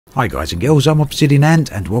Hi guys and girls, I'm Obsidian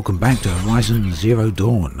Ant and welcome back to Horizon Zero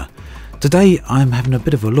Dawn. Today I'm having a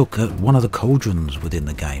bit of a look at one of the cauldrons within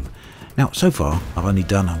the game. Now so far I've only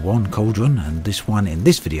done one cauldron, and this one in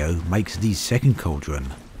this video makes the second cauldron.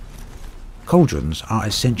 Cauldrons are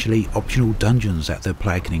essentially optional dungeons that the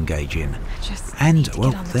player can engage in, and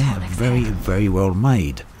well, they're very well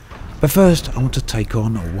made. But first I want to take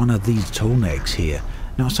on one of these Tallnecks here.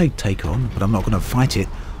 Now I say take on, but I'm not going to fight it.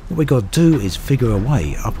 What we got to do is figure a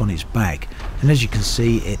way up on its back, and as you can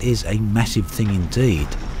see it is a massive thing indeed.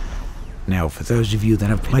 Now for those of you that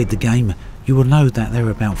have played the game, you will know that there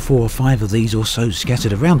are about 4 or 5 of these or so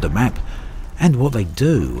scattered around the map, and what they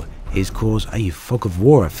do is cause a fog of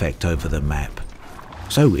war effect over the map.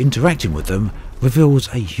 So interacting with them reveals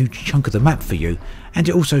a huge chunk of the map for you, and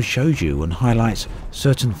it also shows you and highlights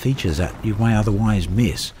certain features that you may otherwise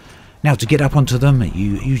miss. Now to get up onto them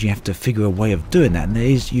you usually have to figure a way of doing that, and there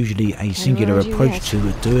is usually a singular approach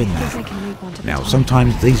to doing that. Now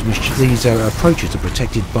sometimes these approaches are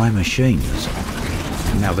protected by machines.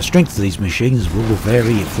 Now the strength of these machines will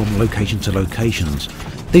vary from location to locations.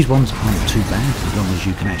 These ones aren't too bad as long as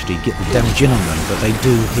you can actually get the damage in on them, but they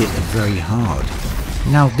do hit very hard.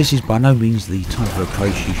 Now this is by no means the type of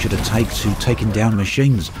approach you should take to taking down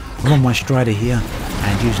machines. I'm on my strider here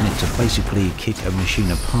and using it to basically kick a machine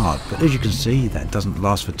apart, but as you can see that doesn't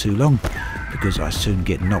last for too long because I soon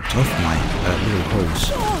get knocked off my little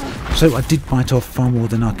horse. So I did bite off far more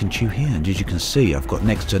than I can chew here, and as you can see I've got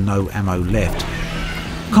next to no ammo left.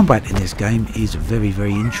 Combat in this game is very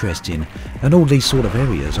interesting, and all these sort of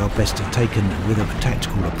areas are best taken with a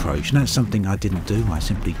tactical approach, and that's something I didn't do. I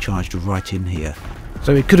simply charged right in here.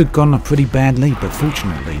 So it could have gone pretty badly, but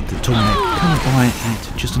fortunately the Tallneck came by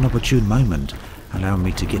at just an opportune moment, allowing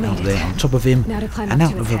me to get up there on top of him and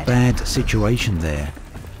out of a bad situation there.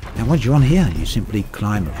 Now once you're on here you simply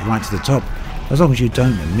climb right to the top, as long as you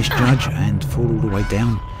don't misjudge and fall all the way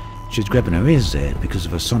down. She's grabbing her ears there because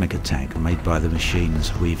of a sonic attack made by the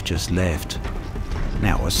machines we've just left.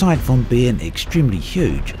 Now aside from being extremely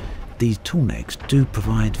huge, these Tallnecks do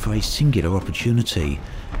provide for a singular opportunity.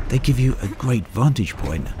 They give you a great vantage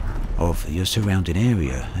point of your surrounding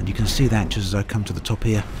area, and you can see that just as I come to the top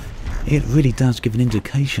here. It really does give an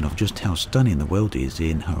indication of just how stunning the world is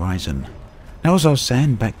in Horizon. Now as I was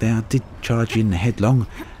saying back there, I did charge in headlong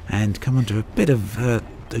and come under a bit of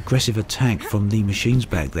aggressive attack from the machines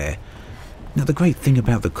back there. Now the great thing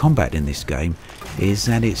about the combat in this game is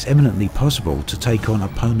that it's eminently possible to take on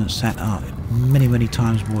opponents that are many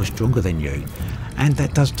times more stronger than you, and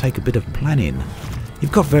that does take a bit of planning.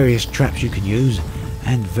 You've got various traps you can use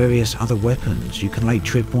and various other weapons. You can lay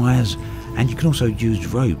tripwires, and you can also use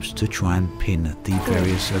ropes to try and pin the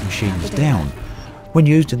various machines down. When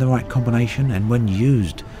used in the right combination and when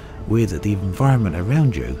used with the environment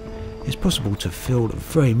around you, it's possible to feel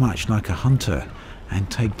very much like a hunter and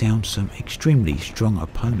take down some extremely strong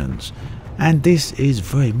opponents. And this is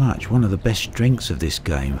very much one of the best strengths of this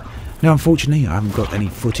game. Now unfortunately I haven't got any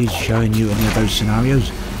footage showing you any of those scenarios,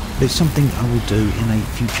 but it's something I will do in a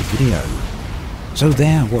future video. So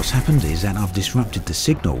there, what's happened is that I've disrupted the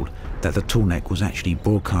signal that the Tallneck was actually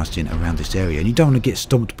broadcasting around this area, and you don't want to get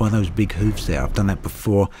stomped by those big hooves there. I've done that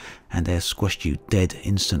before and they're squashed you dead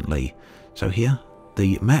instantly. So here,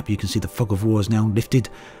 the map, you can see the fog of war is now lifted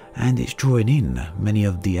and it's drawing in many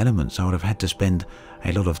of the elements I would have had to spend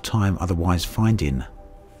a lot of time otherwise finding.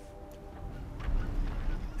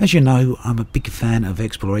 As you know, I'm a big fan of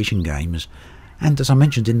exploration games, and as I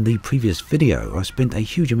mentioned in the previous video, I spent a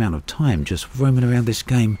huge amount of time just roaming around this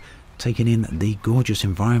game, taking in the gorgeous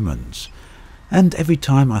environments. And every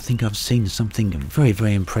time I think I've seen something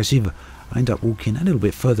very impressive, I end up walking a little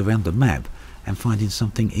bit further around the map and finding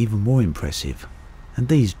something even more impressive. And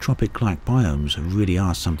these tropic-like biomes really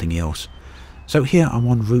are something else. So here I'm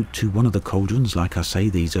en route to one of the cauldrons. Like I say,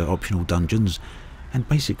 these are optional dungeons, and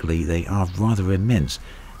basically they are rather immense.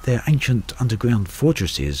 They're ancient underground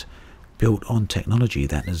fortresses built on technology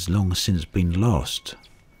that has long since been lost.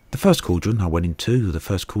 The first cauldron I went into, the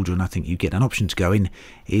first cauldron I think you get an option to go in,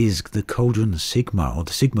 is the Cauldron Sigma, or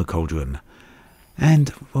the Sigma Cauldron.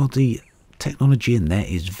 And well, the technology in there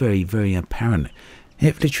is very apparent.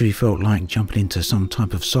 It literally felt like jumping into some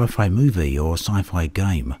type of sci-fi movie or sci-fi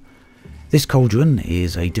game. This cauldron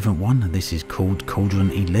is a different one. This is called Cauldron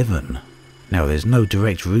XI. Now there's no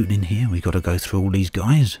direct route in here, we've got to go through all these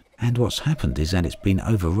guys. And what's happened is that it's been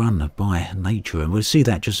overrun by nature, and we'll see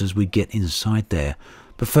that just as we get inside there.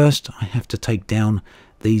 But first I have to take down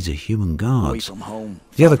these human guards.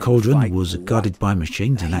 The other cauldron was guarded by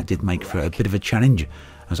machines, and that did make for a bit of a challenge.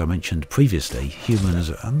 As I mentioned previously, humans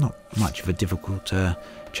are not much of a difficult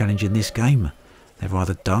challenge in this game. They're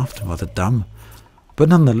rather daft, rather dumb. But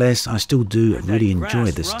nonetheless, I still do really enjoy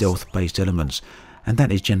the stealth-based elements, and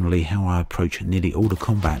that is generally how I approach nearly all the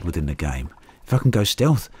combat within the game. If I can go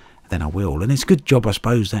stealth, then I will. And it's a good job, I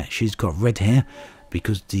suppose, that she's got red hair,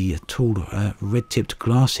 because the tall red-tipped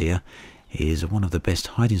glass here is one of the best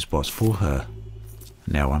hiding spots for her.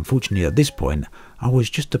 Now, unfortunately, at this point, I was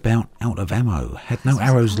just about out of ammo, had no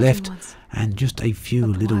arrows left, and just a few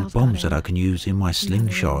little bombs that I can use in my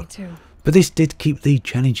slingshot. But this did keep the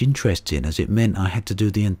challenge interesting, as it meant I had to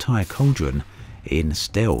do the entire cauldron in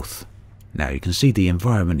stealth. Now, you can see the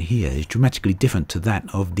environment here is dramatically different to that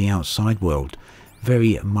of the outside world.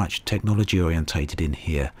 Very much technology orientated in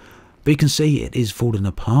here. But you can see it is falling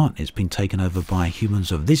apart. It's been taken over by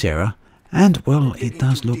humans of this era. And, well, it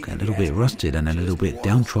does look a little bit rusted and a little bit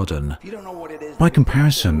downtrodden. By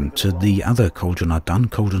comparison to the other cauldron I've done,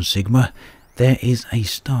 Cauldron Sigma, there is a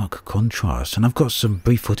stark contrast. And I've got some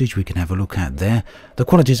brief footage we can have a look at there. The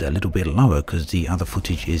quality is a little bit lower because the other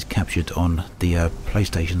footage is captured on the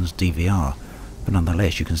PlayStation's DVR. But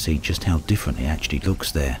nonetheless, you can see just how different it actually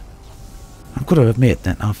looks there. I've got to admit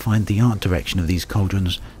that I find the art direction of these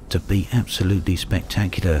cauldrons to be absolutely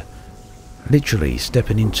spectacular. Literally,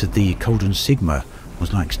 stepping into the Cauldron Sigma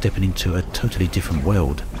was like stepping into a totally different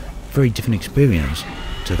world. Very different experience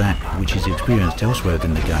to that which is experienced elsewhere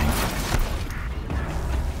within the game.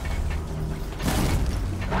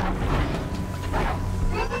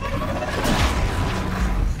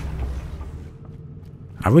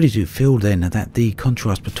 I really do feel then that the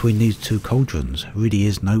contrast between these two cauldrons really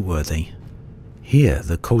is noteworthy. Here,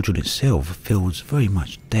 the cauldron itself feels very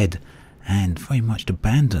much dead and very much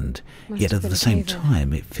abandoned, yet at the same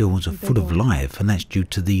time it feels full of life, and that's due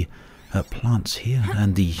to the plants here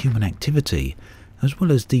and the human activity, as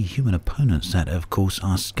well as the human opponents that of course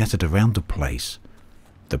are scattered around the place.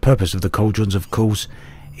 The purpose of the cauldrons, of course,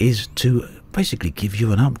 is to basically give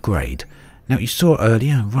you an upgrade. Now, you saw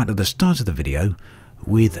earlier, right at the start of the video,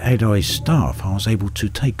 with Aloy's staff, I was able to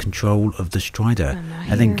take control of the Strider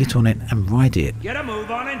and then get on it and ride it.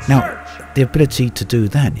 Now, the ability to do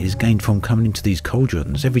that is gained from coming into these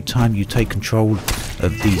cauldrons. Every time you take control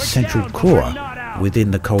of the central core within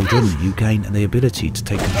the cauldron, you gain the ability to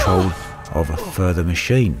take control of further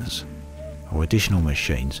machines or additional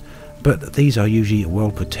machines. But these are usually well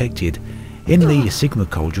protected. In the Sigma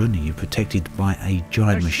Cauldron, you're protected by a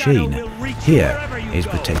giant machine. Here is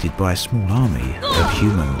protected by a small army of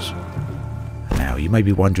humans. Now, you may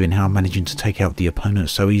be wondering how I'm managing to take out the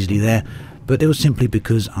opponents so easily there, but it was simply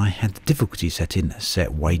because I had the difficulty setting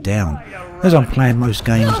set way down. As I'm playing most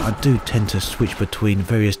games, I do tend to switch between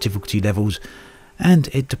various difficulty levels, and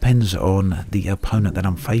it depends on the opponent that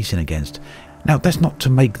I'm facing against. Now, that's not to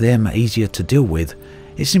make them easier to deal with.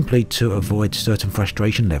 It's simply to avoid certain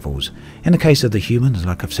frustration levels. In the case of the humans,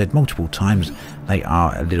 like I've said multiple times, they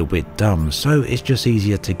are a little bit dumb, so it's just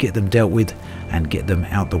easier to get them dealt with and get them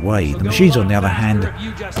out the way. The machines, on the other hand,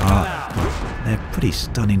 they're pretty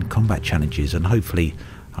stunning combat challenges, and hopefully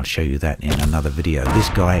I'll show you that in another video. This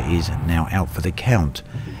guy is now out for the count.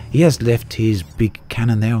 He has left his big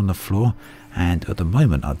cannon there on the floor, and at the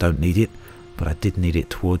moment I don't need it, but I did need it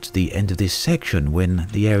towards the end of this section when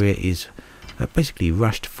the area is basically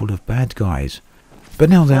rushed full of bad guys.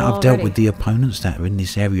 But now that I've dealt with the opponents that are in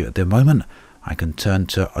this area at the moment, I can turn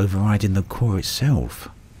to overriding the core itself.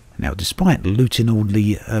 Now, despite looting all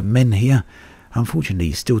the men here,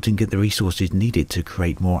 unfortunately still didn't get the resources needed to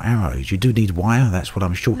create more arrows. You do need wire, that's what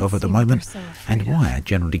I'm short of at the moment, and wire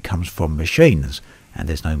generally comes from machines, and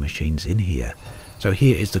there's no machines in here. So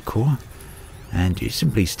here is the core, and you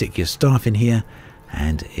simply stick your staff in here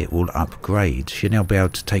and it will upgrade. You'll now be able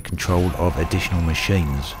to take control of additional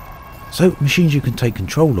machines. So machines you can take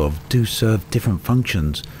control of do serve different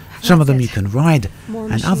functions. Some of them you can ride,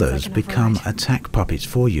 and others become attack puppets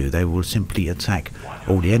for you. They will simply attack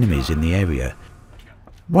all the enemies in the area.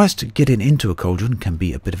 Whilst getting into a cauldron can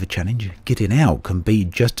be a bit of a challenge, getting out can be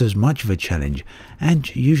just as much of a challenge,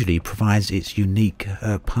 and usually provides its unique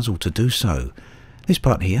puzzle to do so. This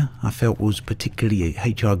part here I felt was particularly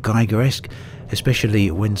H.R. Geiger-esque, especially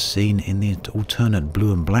when seen in the alternate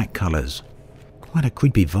blue and black colours. Quite a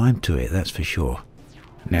creepy vibe to it, that's for sure.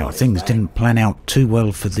 Now, things didn't plan out too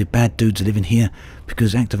well for the bad dudes living here,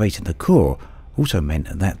 because activating the core also meant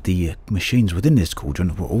that the machines within this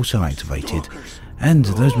cauldron were also activated, and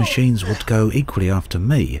those machines would go equally after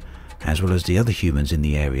me, as well as the other humans in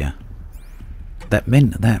the area. That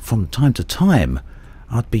meant that from time to time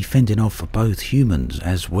I'd be fending off both humans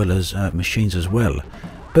as well as machines as well,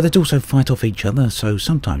 but they'd also fight off each other, so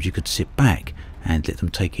sometimes you could sit back and let them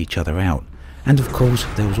take each other out. And of course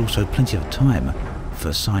there was also plenty of time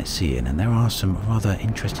for sightseeing, and there are some rather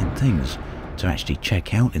interesting things to actually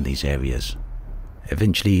check out in these areas.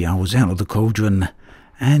 Eventually I was out of the cauldron,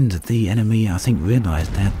 and the enemy, I think,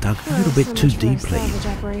 realised they had dug a little bit too deeply,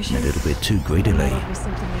 and a little bit too greedily.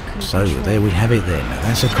 So there we have it then.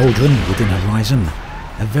 That's a cauldron within Horizon.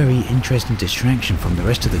 A very interesting distraction from the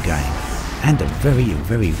rest of the game, and a very,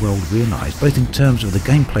 very well realised, both in terms of the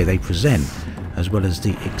gameplay they present, as well as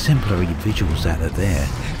the exemplary visuals that are there.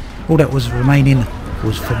 All that was remaining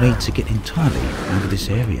was for me to get entirely out of this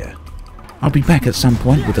area. I'll be back at some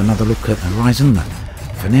point with another look at Horizon.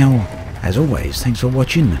 For now, as always, thanks for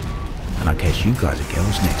watching, and I'll catch you guys and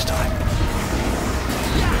girls next time.